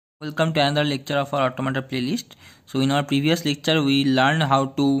Welcome to another lecture of our automata playlist. So in our previous lecture we learned how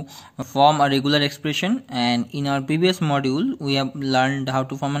to form a regular expression, and in our previous module we have learned how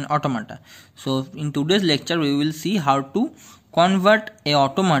to form an automata. So in today's lecture we will see how to convert a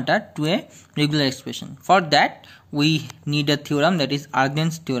automata to a regular expression. For that we need a theorem, that is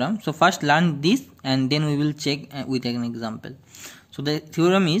Argand's theorem. So first learn this and then we will check with an example. So the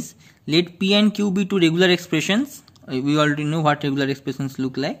theorem is, let P and Q be two regular expressions. We already know what regular expressions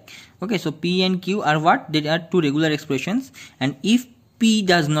look like. Okay, so P and Q are what? They are two regular expressions, and if P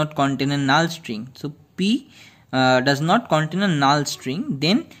does not contain a null string, so P does not contain a null string,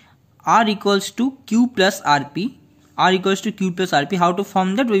 then R equals to Q plus RP. R equals to Q plus RP. How to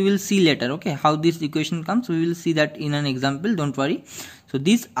form that we will see later. Okay, how this equation comes we will see that in an example, don't worry. So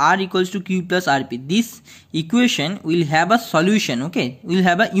this R equals to Q plus RP, this equation will have a solution. Okay, we'll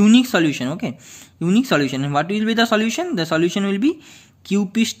have a unique solution. Okay, unique solution. And what will be the solution? The solution will be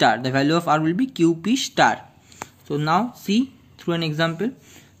QP star. The value of R will be QP star. So now see through an example.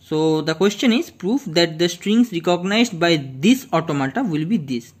 So the question is, proof that the strings recognized by this automata will be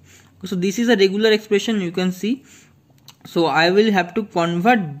this. So this is a regular expression, you can see. So I will have to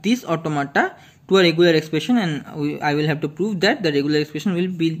convert this automata to a regular expression, and I will have to prove that the regular expression will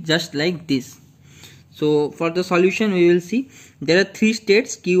be just like this. So for the solution we will see there are three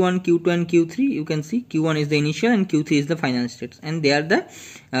states, Q1, Q2 and Q3. You can see Q1 is the initial and Q3 is the final states, and they are the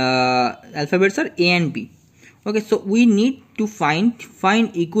alphabets are A and B. Okay, so we need to find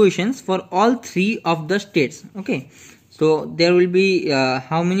equations for all three of the states. Okay, so there will be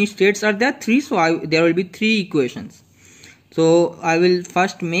how many states are there? 3. So there will be 3 equations. So I will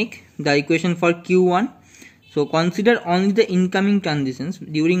first make the equation for Q1. So consider only the incoming transitions.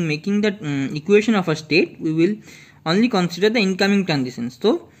 During making the equation of a state, we will only consider the incoming transitions.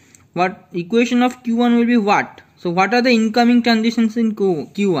 So what equation of Q1 will be what? So what are the incoming transitions in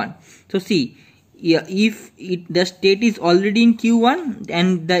Q1? So see, if the state is already in Q1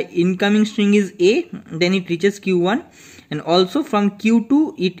 and the incoming string is A, then it reaches Q1, and also from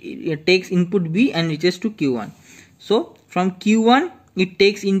Q2 it takes input B and reaches to Q1. So from Q1 it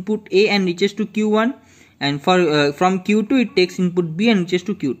takes input A and reaches to Q1, and for from Q2 it takes input B and reaches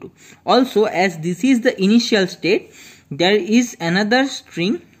to Q2. Also, as this is the initial state, there is another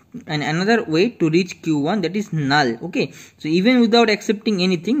string and another way to reach Q1, that is null. Okay, so even without accepting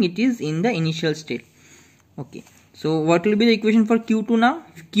anything, it is in the initial state. Okay, so what will be the equation for Q2 now?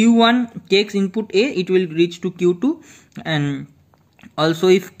 If Q1 takes input A, it will reach to Q2, and also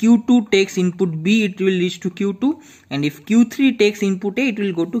if Q2 takes input B, it will reach to Q2, and if Q3 takes input A, it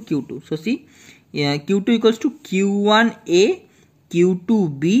will go to Q2. So see, Q2 equals to Q1A,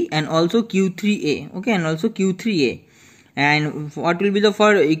 Q2B, and also Q3A. Okay, and also Q3A. And what will be the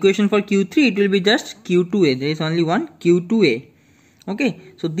equation for Q3? It will be just Q2A. There is only one, Q2A. Okay,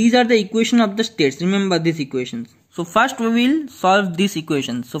 so these are the equation of the states. Remember these equations. So first we will solve this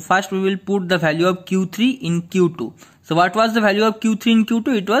equation. So first we will put the value of Q3 in Q2. So what was the value of Q3 in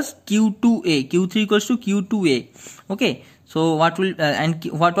Q2? It was Q2A. Q3 equals to Q2A. Okay. So what will and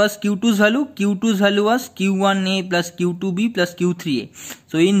what was Q2's value? Q2's value was Q1A plus Q2B plus Q3A.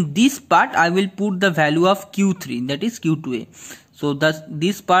 So in this part I will put the value of Q3, that is Q2A. So thus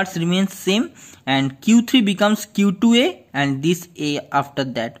these parts remain same, and Q3 becomes Q2A and this A after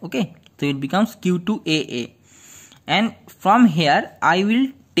that. Okay, so it becomes Q2AA, and from here I will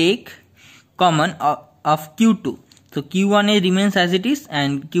take common of Q2. So Q1A remains as it is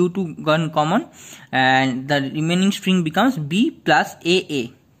and Q2 gone common, and the remaining string becomes B plus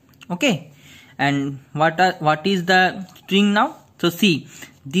AA. Okay, and what is the string now? So see,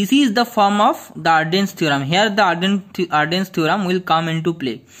 this is the form of the Argand's theorem. Here the Argand's theorem will come into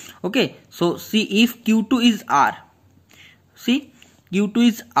play. Okay, so see, if Q2 is R, see Q2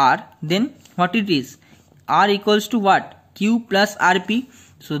 is R, then what it is? R equals to what? Q plus RP.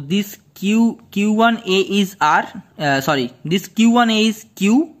 So this Q1A is R, this Q1A is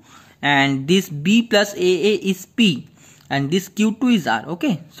Q, and this B plus AA is P, and this Q2 is R.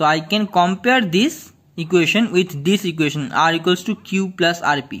 Okay, so I can compare this equation with this equation, R equals to Q plus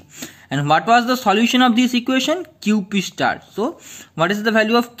RP. And what was the solution of this equation? QP star. So what is the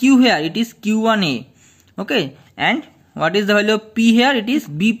value of Q here? It is Q1A. Okay, and what is the value of P here? It is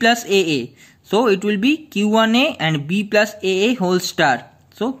B plus AA. So it will be Q1A and B plus AA whole star.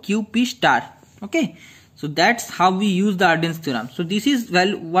 So QP star. Okay, so that's how we use the Argand's theorem. So this is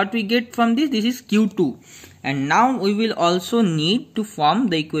what we get from this. This is Q2, and now we will also need to form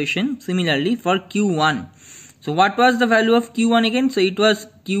the equation similarly for Q1. So what was the value of Q1 again? So it was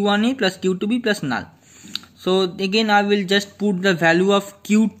Q1A plus Q2B plus null. So again I will just put the value of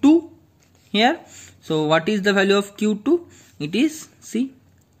Q2 here. So what is the value of Q2? It is, see,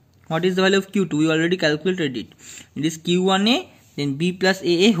 what is the value of q2? We already calculated it. It is q1a then b plus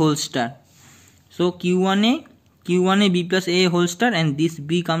aa whole star. So q1a b plus aa whole star, and this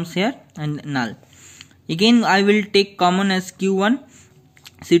b comes here and null. Again I will take common as q1,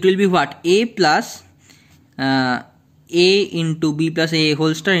 so it will be what? A plus a into b plus a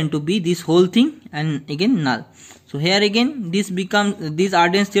whole star into b, this whole thing, and again null. So here again this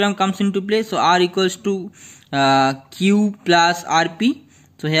Arden's theorem comes into play. So r equals to q plus rp.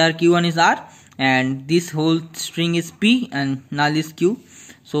 So here q1 is r and this whole string is p and null is q.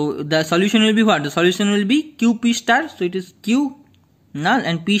 So the solution will be what? The solution will be qp star. So it is q null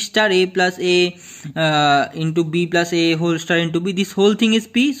and p star a plus a into b plus a whole star into b. This whole thing is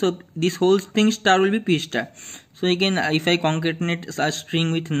p, so this whole thing star will be p star. So again if I concatenate a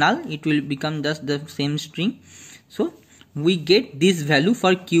string with null, it will become just the same string. So we get this value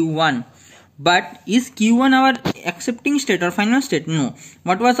for q1. But is q1 our accepting state or final state? No.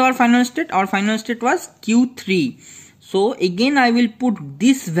 What was our final state? Our final state was q3. So again I will put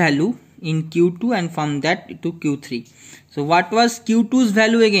this value in q2 and from that to q3. So what was q2's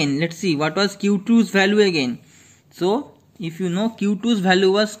value again? Let's see what was q2's value again. So if you know, q2's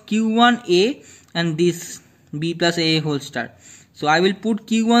value was q1a and this b plus a whole star. So I will put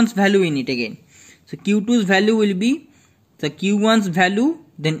q1's value in it again. So q2's value will be the q1's value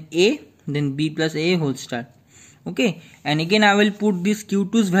then a then b plus a whole star. Okay, and again I will put this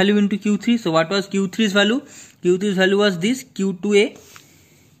q2's value into q3. So what was q3's value? Q3's value was this q2a.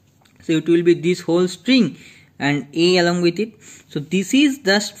 So it will be this whole string and a along with it. So this is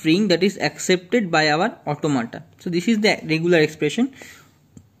the string that is accepted by our automata. So this is the regular expression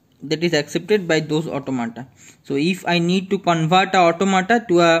that is accepted by those automata. So if I need to convert a automata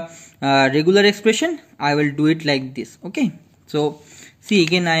to a regular expression, I will do it like this. Okay, so see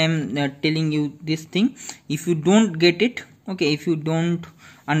again I am telling you this thing. If you don't get it, okay, if you don't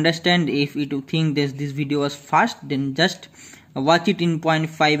understand, if you think this video was fast, then just watch it in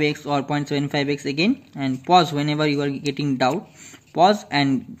 0.5x or 0.75x again and pause whenever you are getting doubt. Pause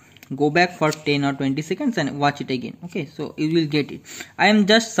and go back for 10 or 20 seconds and watch it again. Okay, so you will get it. I am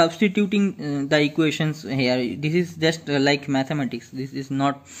just substituting the equations here. This is just like mathematics. This is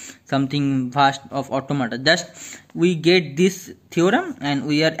not something vast of automata. Just we get this theorem and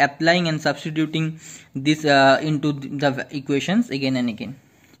we are applying and substituting this into the equations again and again.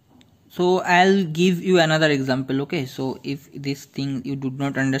 So I'll give you another example. Okay, so if this thing you do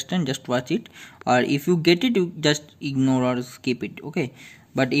not understand, just watch it, or if you get it, you just ignore or skip it. Okay,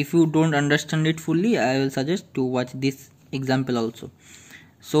 but if you don't understand it fully, I will suggest to watch this example also.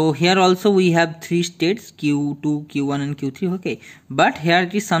 So here also we have three states, q2, q1 and q3. Okay, but here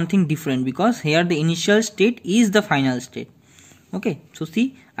it is something different because here the initial state is the final state. Okay, so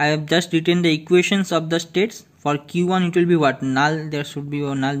see, I have just written the equations of the states. For q1 it will be what? Null. There should be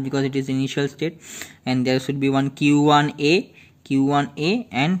a null because it is initial state, and there should be one q1a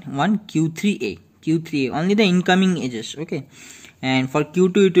and one q3a, only the incoming edges. Okay, and for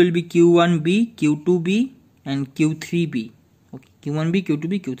q2 it will be q1b, q2b and q3b. Okay, q1b,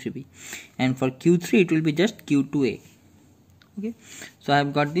 q2b, q3b, and for q3 it will be just q2a. Okay, so I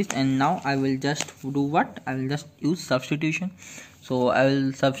have got this, and now I will just do what? I will just use substitution. So I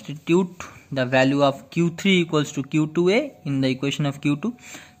will substitute the value of q3 equals to q2a in the equation of q2.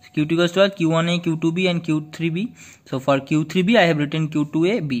 So q2 equals to q1a, q2b and q3b. So for q3b I have written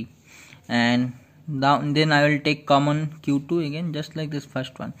q2a b, and then I will take common q2 again, just like this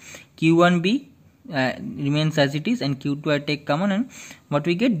first one. q1b remains as it is, and q2 I take common, and what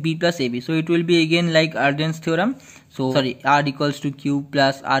we get? B plus ab. So it will be again like Arden's theorem. So sorry, r equals to q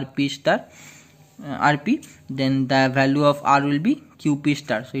plus rp star rp, then the value of r will be qp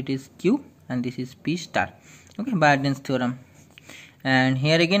star. So it is q and this is p star. Okay, by Arden's theorem. And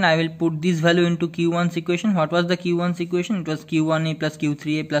here again I will put this value into q1's equation. What was the q1's equation? It was q1a plus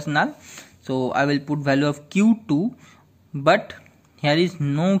q3a plus null. So I will put value of q2, but here is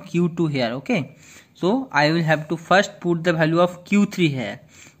no q2 here. Okay, so I will have to first put the value of q3 here.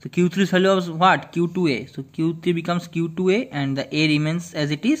 So q3's value was what? q2a. So q3 becomes q2a and the a remains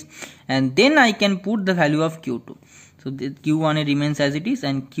as it is, and then I can put the value of q2. So the q1a remains as it is,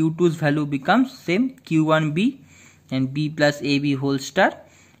 and q2's value becomes same q1b and b plus ab whole star,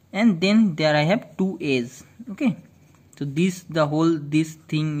 and then there I have two a's. Okay, so this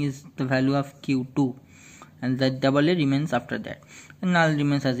thing is the value of q2, and the double a remains after that, and null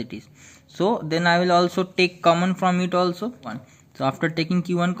remains as it is. So then I will also take common from it also, 1. So after taking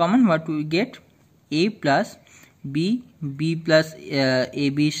q1 common, what we get? A plus b, b plus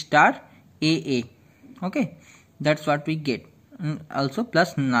ab star, aa. Okay, that's what we get, and also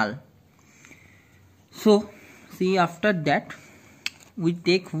plus null. So see, after that we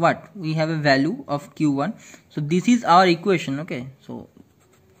take what? We have a value of q1. So this is our equation. Okay, so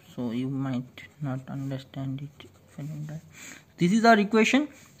you might not understand it. This is our equation.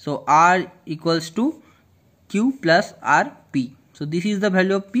 So r equals to q plus rp. So this is the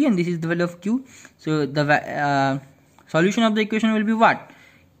value of p and this is the value of q. So the solution of the equation will be what?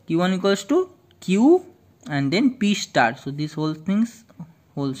 q1 equals to q and then p star. So this whole thing's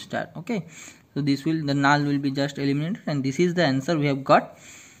whole star. Okay, so this will, the null will be just eliminated, and this is the answer we have got.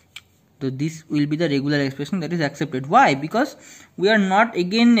 So this will be the regular expression that is accepted. Why? Because we are not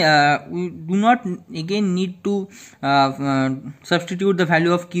again we do not again need to substitute the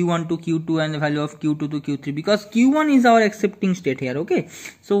value of q1 to q2 and the value of q2 to q3, because q1 is our accepting state here. Okay,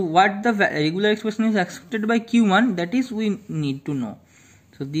 so what the regular expression is accepted by q1, that is we need to know.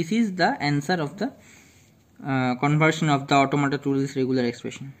 So this is the answer of the conversion of the automata to this regular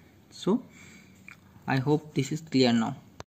expression. So I hope this is clear now.